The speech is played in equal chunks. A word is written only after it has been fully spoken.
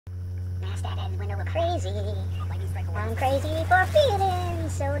What's that end when we're crazy? I'm crazy for feeling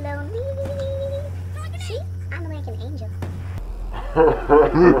so lonely. See? I'm like an angel.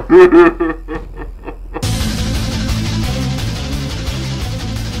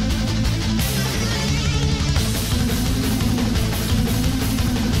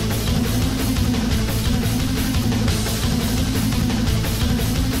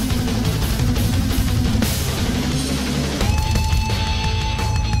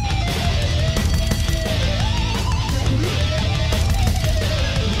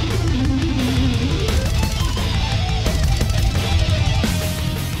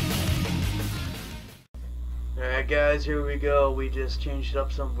 Alright guys, here we go. We just changed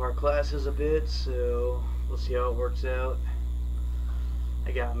up some of our classes a bit, so we'll see how it works out.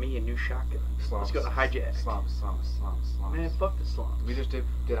 I got me a new shotgun. Slums. Let's go to hijack. Slums. Man, fuck the slums. We just did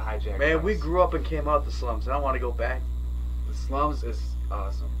a hijack. Man, class. we grew up and came out the slums. I don't want to go back. The slums is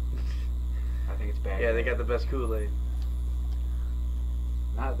awesome. I think it's bad. Yeah, they got the best Kool-Aid.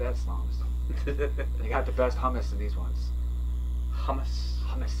 Not that slums. They got the best hummus in these ones. Hummus.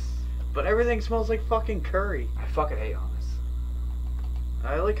 Hummus. But everything smells like fucking curry. I fucking hate hummus.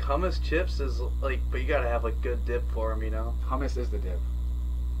 I like hummus chips as like, but you gotta have like good dip for them, you know. Hummus is the dip.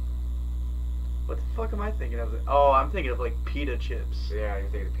 What the fuck am I thinking of? Oh, I'm thinking of like pita chips. Yeah, you're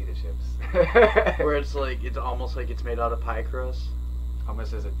thinking of pita chips. Where it's like, it's almost like it's made out of pie crust.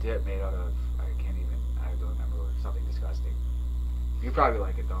 Hummus is a dip made out of, I don't remember, something disgusting. You probably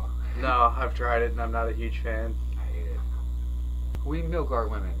like it though. No, I've tried it and I'm not a huge fan. I hate it. We milk our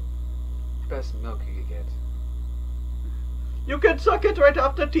women. Best milk you could get. You can suck it right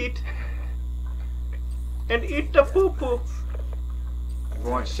off the teat and eat the poo poo. I'm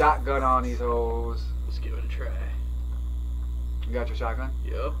going shotgun on these hoes. Let's give it a try. You got your shotgun?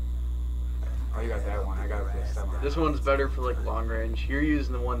 Yep. Oh, you got that one. I got it for the summer. This one's better for like long range. You're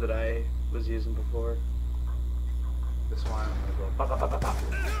using the one that I was using before. This one, I'm gonna go pop, pop, pop, pop, pop.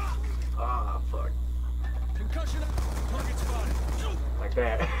 Ah, fuck. Concussion. Target spotted. Like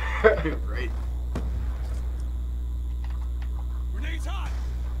that. Right. Grenades hot.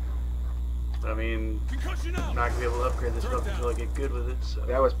 I mean, Concussion out. I'm not gonna be able to upgrade this weapon until I get good with it, so.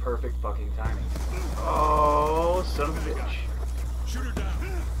 That was perfect fucking timing. Oh, son of a bitch. Shoot her down.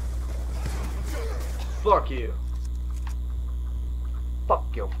 Fuck you.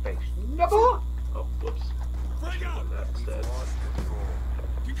 Fuck your face. Never. Oh, whoops. Frag out. That instead.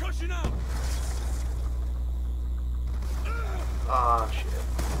 Concussion out. Ah, shit.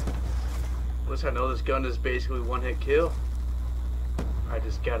 At least I know this gun is basically one hit kill. I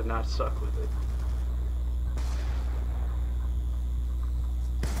just gotta not suck with it.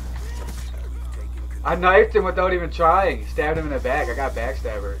 I knifed him without even trying. Stabbed him in the back. I got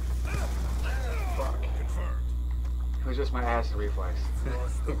backstabber. Fuck. Confirmed. It was just my acid reflex.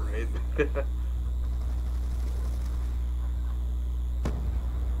 Right.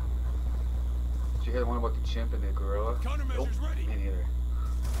 Did you hear the one about the chimp and the gorilla? Countermeasures ready. Me neither.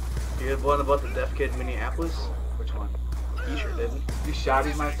 You had one about the deaf kid in Minneapolis? Which one? He sure didn't. You shot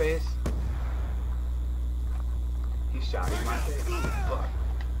in my face? He shot in my face? Fuck.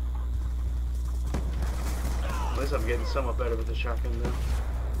 At least I'm getting somewhat better with the shotgun though.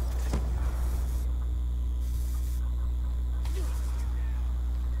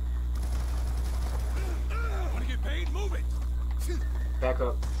 Want to get paid? Move it. Back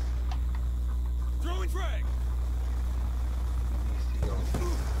up. Throwing frag.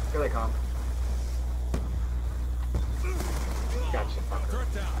 Here they come. Gotcha, fucker.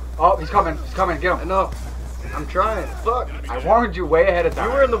 Threat down. Oh, he's coming. He's coming. Get I him. know. I'm trying. Fuck. I warned you way ahead of time.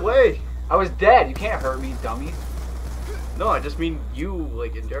 You were in the way. I was dead. You can't hurt me, dummy. No, I just mean you,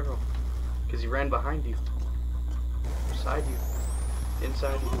 like, in general. Because he ran behind you. Beside you.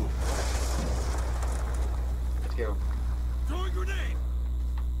 Inside you. Let's get him. Throwing grenade.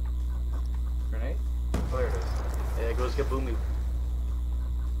 Grenade? Oh, there it is. Yeah, it goes kaboomy.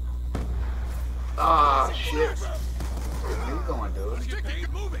 Ah, shit. Where you going, dude? Want to get paid?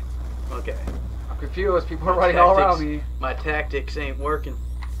 Move it. Okay. I'm confused. People are running all around me. My tactics ain't working.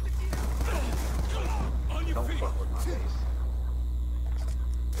 On your Don't feet. fuck with my face.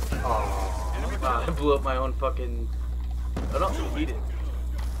 Oh. I blew up my own fucking... Oh no, he did.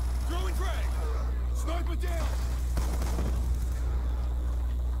 Throwing frag. Sniper down.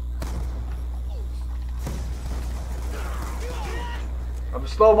 I'm in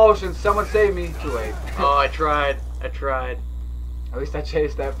slow motion. Someone save me. Too late. Oh, I tried. I tried. At least I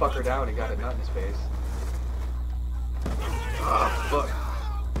chased that fucker down. He got a nut in his face. Oh, fuck.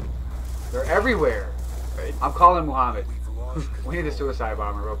 They're everywhere. Right. I'm calling Muhammad. We need a suicide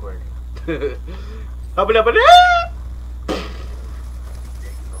bomber real quick.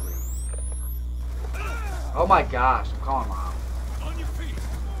 Oh my gosh, I'm calling mom. On your feet.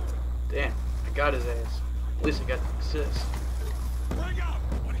 Damn, I got his ass. At least I got the assist. Frag out.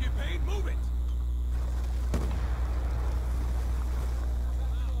 Want to get paid? Move it.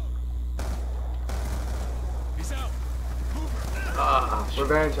 He's out. Move her. Ah, shit.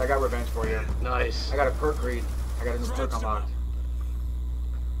 Revenge, I got revenge for you. Nice. I got a perk read. I got a new perk unlocked.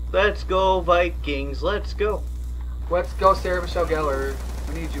 Let's go, Vikings. Let's go. Let's go, Sarah Michelle Gellar.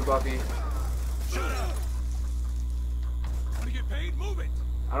 We need you, Buffy. Shut up. Want to get paid? Move it.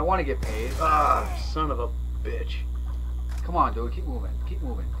 I don't want to get paid. Ah, son of a bitch. Come on, dude. Keep moving. Keep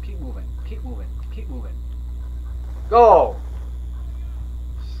moving. Keep moving. Keep moving. Keep moving. Go!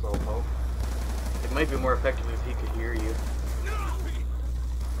 Slowpoke. It might be more effective if he could hear you.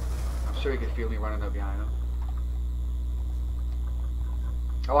 I'm sure he could feel me running up behind him.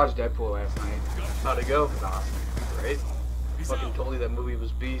 I watched Deadpool last night. How'd it go? It was awesome. Right? He's Fucking out. told you that movie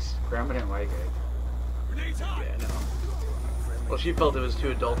was beast. Grandma didn't like it. Grenades hot. Yeah, no. Well, she felt it was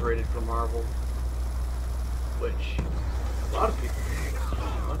too adulterated for Marvel. Which, a lot of people think.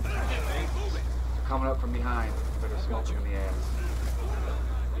 Move it. They're coming up from behind. Better smoke them in the ass.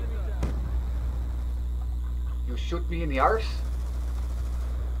 You shoot me in the arse?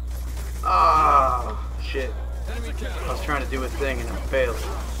 Ah, shit. I was trying to do a thing and I failed.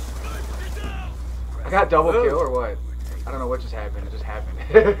 I got double Ooh. kill or what? I don't know what just happened. It just happened.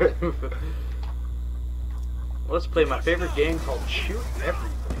 Let's play my favorite game called Shoot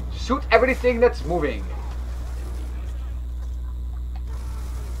Everything. Shoot everything that's moving.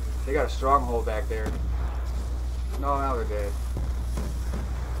 They got a stronghold back there. No, now they're dead.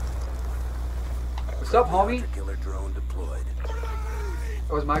 What's up, homie? Killer drone deployed.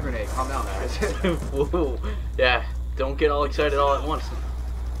 That was my grenade. Calm down, guys. Whoa. Yeah, don't get all excited all at once.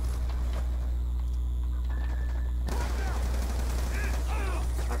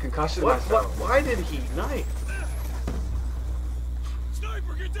 I concussion What? myself. Why did he knife?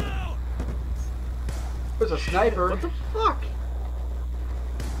 Sniper, get down. There's a sniper. What the fuck?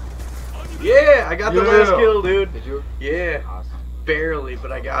 Yeah, I got the last Yeah. kill, dude. Did you? Yeah, Awesome. barely,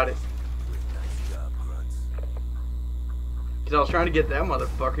 but I got it. Nice job, grunts. Cause I was trying to get that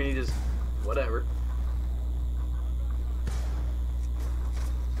motherfucker and he just, whatever.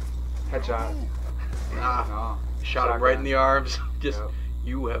 Headshot. Nah, No. shot him right in the arms. Just, Yep.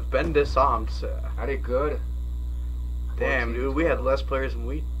 you have been disarmed, sir. I did good. Damn, dude, we had less players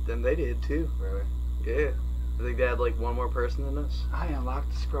than they did too. Really? Yeah, I think they had like one more person than us. I unlocked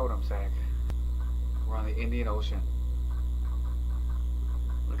the scrotum sack. We're on the Indian Ocean.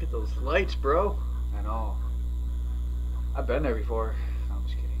 Look at those lights, bro. I know. I've been there before. No, I'm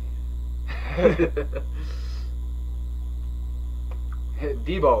just kidding.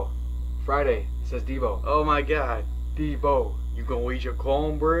 Debo. Friday. It says Debo. Oh my god, Debo. you gonna eat your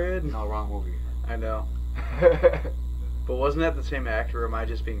cornbread? No, wrong movie. I know. But wasn't that the same actor, or am I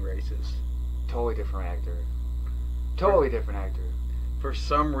just being racist? Totally different actor. Totally different actor. For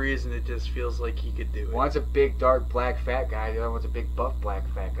some reason, it just feels like he could do it. One's a big, dark, black, fat guy. The other one's a big, buff, black,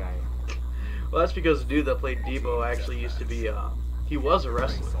 fat guy. Well, that's because the dude that played Debo actually used to be, he was a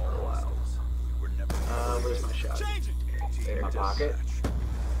wrestler for a while. Where's my shot? Change it. In my pocket.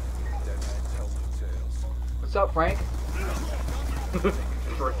 What's up, Frank?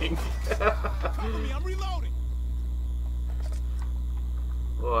 Frank. Cover me, I'm reloading.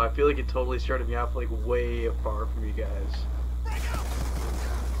 Well, I feel like it totally started me off like way far from you guys. Frag out.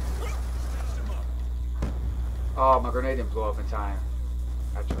 Snatched him up. Oh, my grenade didn't blow up in time.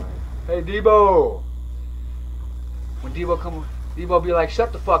 I tried. Hey, Debo! When Debo be like,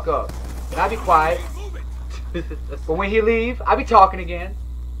 shut the fuck up. And I be quiet. Hey, move it. But when he leave, I be talking again.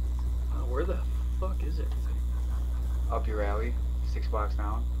 Where the fuck is it? Up your alley, 6 blocks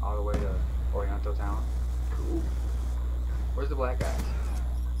down, all the way to Oriental Town. Cool. Where's the black guys?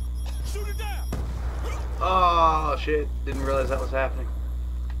 Shoot it down. Oh shit! Didn't realize that was happening.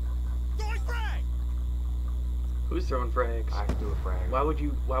 Throwing frag. Who's throwing frags? I can do a frag. Why would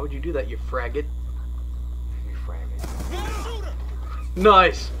you do that, you fraggot? You fragging. Need a shooter.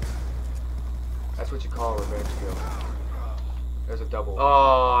 Nice. That's what you call a revenge kill. There's a double.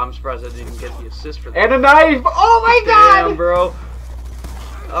 Oh, I'm surprised I didn't get the assist for that. And a knife! Oh my god! Damn, bro.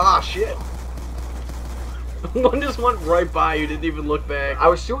 Ah, shit. One just went right by you, didn't even look back. I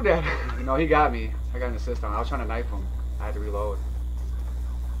was shooting at him. You know, he got me. I got an assist on him. I was trying to knife him. I had to reload.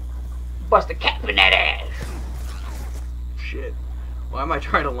 Bust a cap in that ass! Shit. Why am I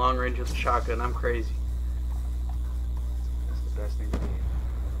trying to long range with a shotgun? I'm crazy. That's the best thing to be.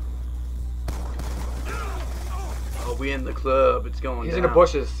 Oh, we in the club. It's going He's down. in the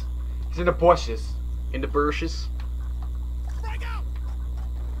bushes. He's in the bushes. In the bushes. Frag out.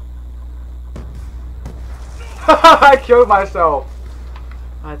 I killed myself.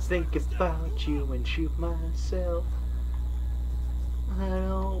 I think about you and shoot myself. I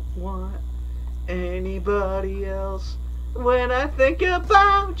don't want anybody else. When I think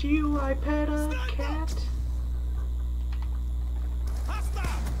about you, I pet a cat.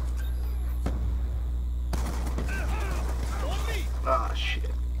 Ah, shit.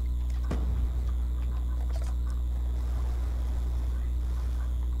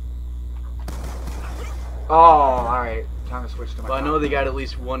 Oh, alright. Time to switch to my Well, I class. know they got at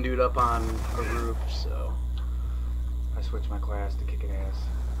least one dude up on a roof, so. I switched my class to kicking ass.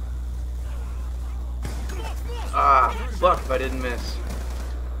 Ah, fuck if I didn't miss.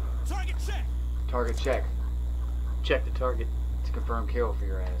 Target check. Target check. Check the target. It's a confirmed kill for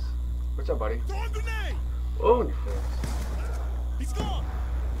your ass. What's up, buddy? Throwing grenade. Oh, Your face. He's gone.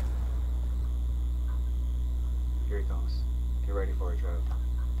 Here he comes. Get ready for it, Trev.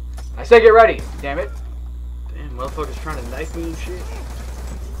 I say get ready! Damn it! damn, motherfucker's trying to knife me and shit.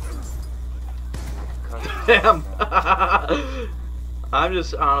 Cut it. Damn. I'm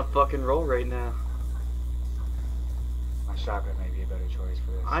just on a fucking roll right now. My shotgun may be a better choice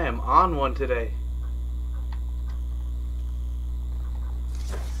for this. I am on one today.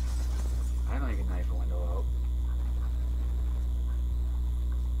 I know you can knife a window out.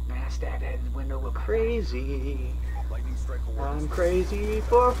 Man, I stabbed that in the window with my Crazy. Lightning strike for I'm crazy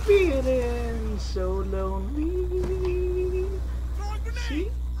for feeling so lonely. Throwing grenade.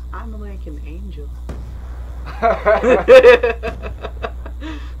 See? I'm like an angel.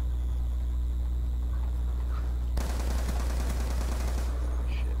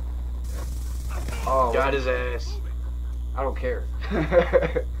 Oh, Got his ass. I don't care.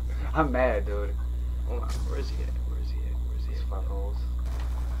 I'm mad, dude. Hold on, where's he at? Where's he at? Where's he These at? fuckholes.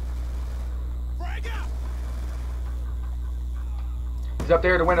 Frag out. He's up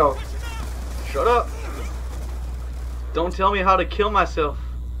there in the window. Shut up! Don't tell me how to kill myself.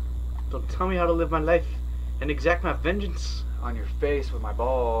 Don't tell me how to live my life and exact my vengeance. On your face with my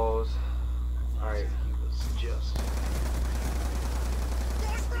balls. Alright. He was just.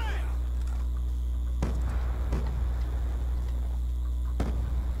 Throwing frag.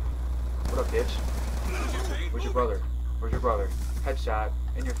 What up, bitch? Where's your brother? Where's your brother? Headshot.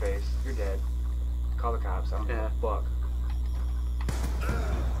 In your face. You're dead. Call the cops. I don't give Yeah. a fuck.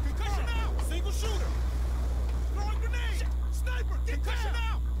 Concussion out. Single shooter. Throwing grenade. Sniper. Concussion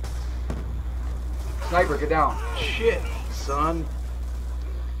out. Sniper, get down. Shit, son.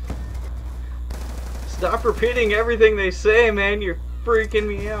 Stop repeating everything they say, man. You're freaking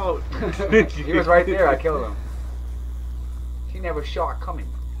me out. He was right there. I killed him. He never saw it coming.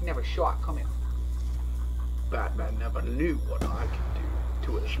 He never saw it coming. Batman never knew what I could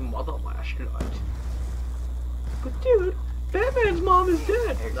do to his mother last night. But dude, Batman's mom is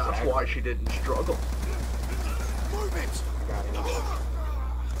dead. That's Exactly. why she didn't struggle. Movement. I got him.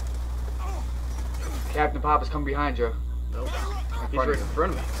 Captain Pop is coming behind you. Nope. He's front right of in you.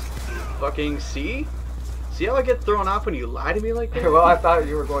 front of me. Fucking see? See how I get thrown off when you lie to me like that? Well, I thought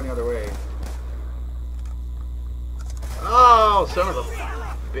you were going the other way. Oh, son of a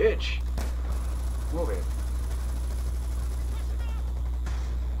bitch. Move it.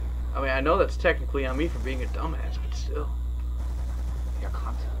 I mean, I know that's technically on me for being a dumbass, but still. You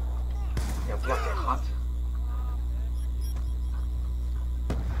cunt. You bloody cunt.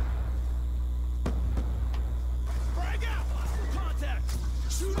 Frag out. Contact.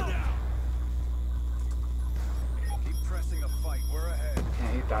 Shoot it out. Keep pressing a fight. We're ahead.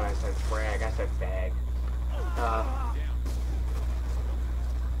 Yeah, he thought I said frag. I said bag.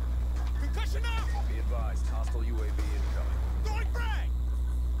 Concussion out. Be advised. Hostile UAV incoming. Throwing frag.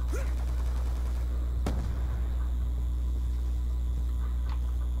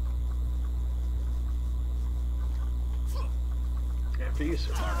 After you,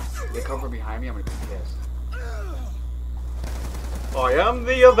 sir. If they come from behind me, I'm gonna be pissed. I am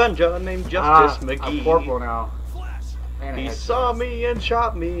the Avenger named Justice McGee. I'm corporal now. Flash. And a He headshot. saw me and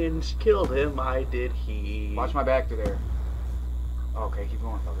shot me and killed him. I did he. Watch my back through there. Okay, keep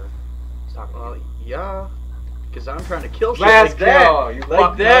going, fucker. He's talking to Well, you. yeah. Because I'm trying to kill shit Last like that. kill, you like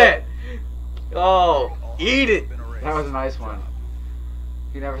fucked that. Oh, eat it. That was a nice one.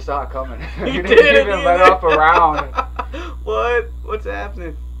 He never saw it coming. He didn't didn't even let either. off a round. What? What's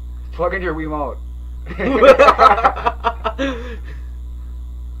happening? Plug in your Wiimote.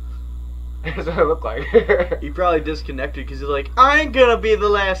 That's what it looked like. He probably disconnected because he's like, I ain't gonna be the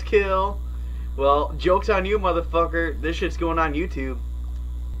last kill. Well, joke's on you, motherfucker. This shit's going on YouTube.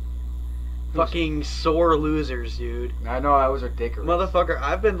 Fucking sore losers, dude. I know, I was ridiculous. Motherfucker,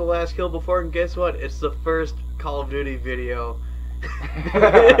 I've been the last kill before, and guess what? It's the first Call of Duty video.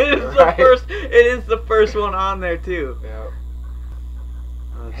 It is the Right. first. It is the first one on there too. Yep.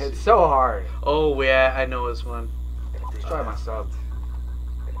 Let's It's see. so hard. Oh yeah, I know this one. Destroy my sub.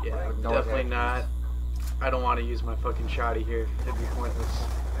 Yeah, No definitely attacks. not. I don't want to use my fucking shoddy here. It'd be pointless.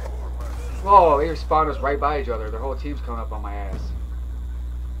 Whoa, they spawned us right by each other. Their whole team's coming up on my ass.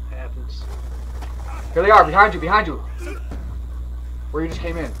 Happens. Here they are, behind you, behind you. Where you just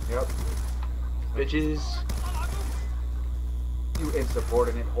came in. Yep. Bitches. You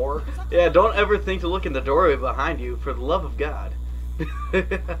insubordinate whore. Yeah, don't ever think to look in the doorway behind you, for the love of God.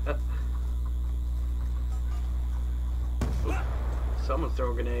 Someone's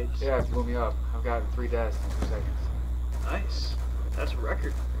throwing grenades. Yeah, it blew me up. I've gotten 3 deaths in 2 seconds. Nice. That's a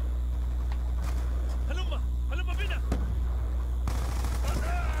record.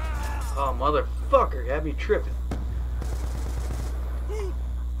 Oh, motherfucker, had me tripping.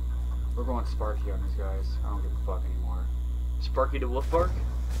 We're going Sparky on these guys. I don't give a fuck anymore. Sparky the Wolf Bark?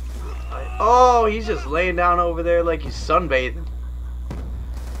 Oh, he's just laying down over there like he's sunbathing.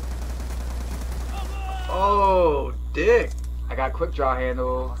 Oh, dick. I got quick draw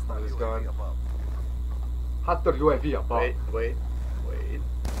handle. I was going. Hot the UAV up. Wait.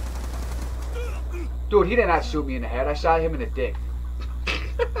 Dude, he did not shoot me in the head. I shot him in the dick.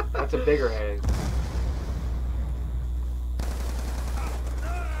 That's a bigger head.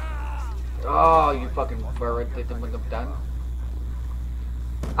 Oh, you fucking bird. Did them with them done.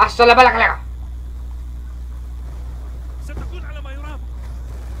 Hasta la bala.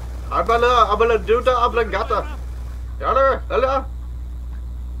 Abala duda ablangata. Yalla.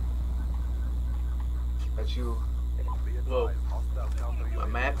 That's you. Whoa. My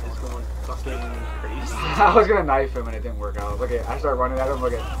map is going fucking crazy. I was gonna knife him and it didn't work out. Look at, I started running at him.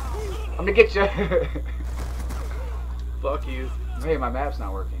 Look at, I'm gonna get you. Fuck you. Hey, my map's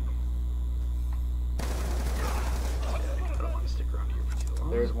not working. I don't want to stick around here for too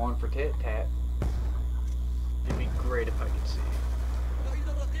long. There's one for tit tat. It'd be great if I could see.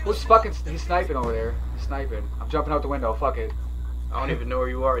 Who's fucking? He's sniping over there. He's sniping. I'm jumping out the window. Fuck it. I don't even know where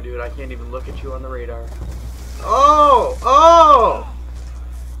you are, dude. I can't even look at you on the radar. Oh!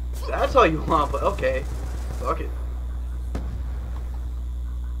 That's all you want, but okay. Fuck it.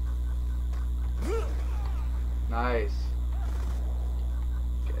 Nice.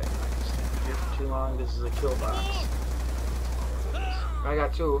 Okay, I can stand here for too long. This is a kill box. I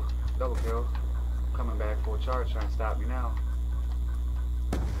got 2. Double kill. Coming back full charge, trying to stop me now.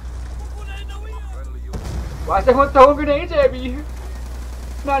 Why is everyone throwing grenades at me?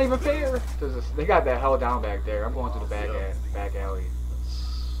 It's not even fair. They got that hell down back there. I'm going to the back alley.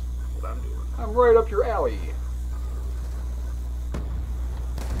 That's what I'm doing. I'm right up your alley.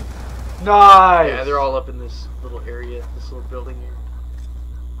 Nice. Yeah, they're all up in this little area, this little building here.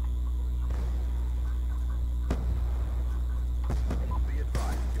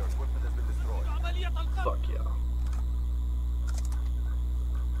 Fuck yeah.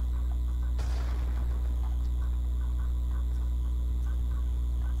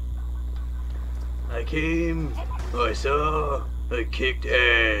 I came, I saw, I kicked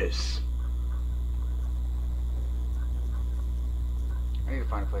ass. I need to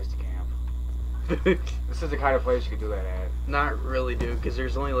find a place to camp. This is the kind of place you could do that at. Not really, dude, because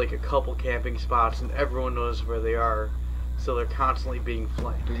there's only like a couple camping spots and everyone knows where they are, so they're constantly being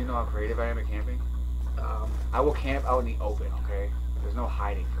flanked. Do you know how creative I am at camping? I will camp out in the open, okay? There's no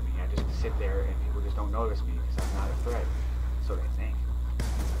hiding for me. I just sit there and people just don't notice me because I'm not a threat. So they think.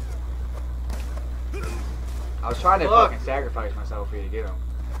 I was trying to fucking sacrifice myself for you to get him.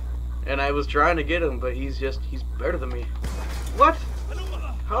 And I was trying to get him, but he's better than me. What?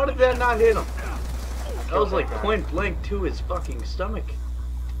 How did that not hit him? That was like point blank to his fucking stomach.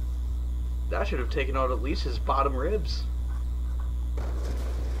 That should have taken out at least his bottom ribs.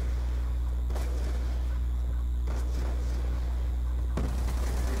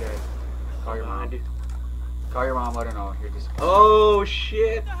 You're dead. Call your mom. Dude. Call your mom, let her know. You're disappointed. Oh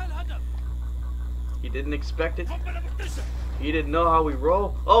shit! He didn't expect it. He didn't know how we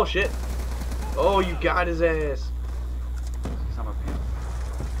roll. Oh shit! Oh, you got his ass. I'm a pimp.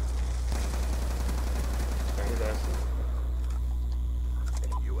 Got his ass.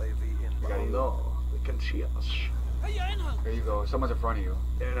 We got Oh you. no, the concierge. There you go. Someone's in front of you.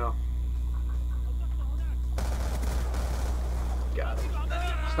 Yeah, no. Got him.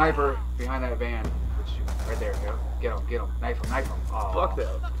 Sniper behind that van. Right there. Yep. Get him. Get him. Knife him. Knife him. Oh. Fuck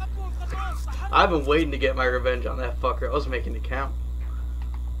that. I've been waiting to get my revenge on that fucker. I was making it count.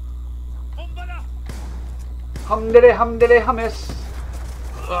 Humdiddly humdiddly hummus.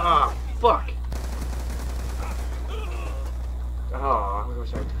 Ah, fuck. Oh, I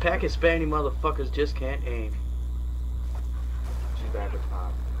wish I. Pakistani motherfuckers just can't aim. She's back at the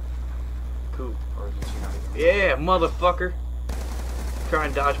top. Who? Or is she not even? Yeah, motherfucker. Try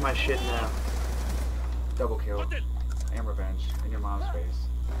and dodge my shit now. Double kill. And revenge. In your mom's face.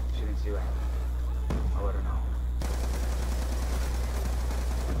 She didn't see what happened. I'll let her know.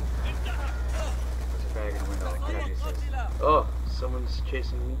 There's a bag in the window. Get out of the assist. Oh, someone's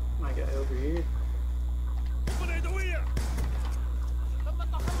chasing my guy over here.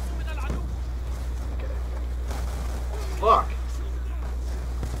 Okay. Fuck.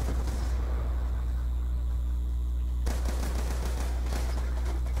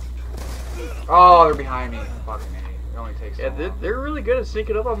 Oh, they're behind me. Fucking idiot. It only takes so Yeah, long. they're really good at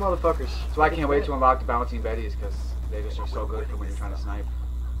sneaking up on motherfuckers. So I can't wait to unlock the bouncing Bettys because they just are so good for when you're trying to snipe.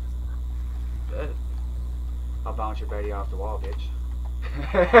 Bet. I'll bounce your Betty off the wall, bitch.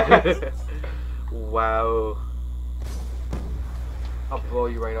 Wow. I'll blow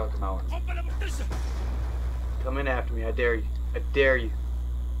you right out the mountain. Come in after me. I dare you. I dare you.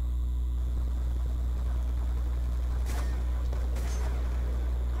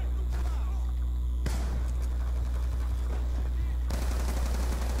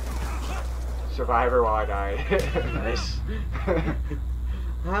 Survivor while I died. Nice.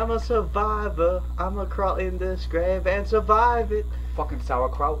 I'm a survivor. I'm gonna crawl in this grave and survive it. Fucking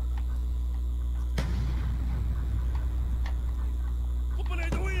sauerkraut.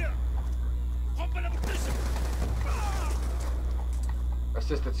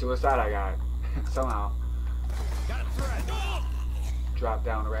 Assisted suicide I got. Somehow. Dropped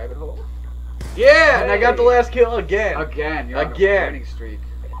down a rabbit hole. Yeah, and I got the last kill again. Again. You're on a Again. winning streak.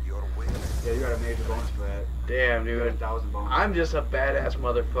 Yeah, you got a major bonus for that. Damn, You got dude. 1,000 bonus. I'm just a badass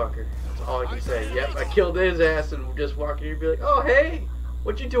motherfucker. That's all I can say. Yep, I killed his ass and just walking here and be like, oh, hey,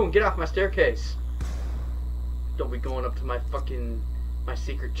 what you doing? Get off my staircase. Don't be going up to my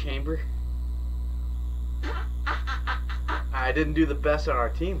secret chamber. I didn't do the best on our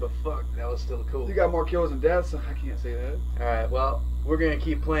team, but fuck, that was still cool. You got more kills than deaths, so I can't say that. Alright, well, we're going to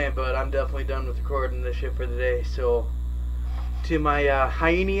keep playing, but I'm definitely done with recording this shit for the day. So, to my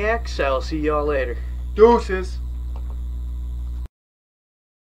Hyeniacs, I'll see y'all later. Deuces.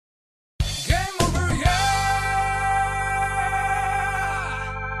 Game over, yeah!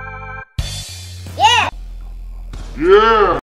 Yeah!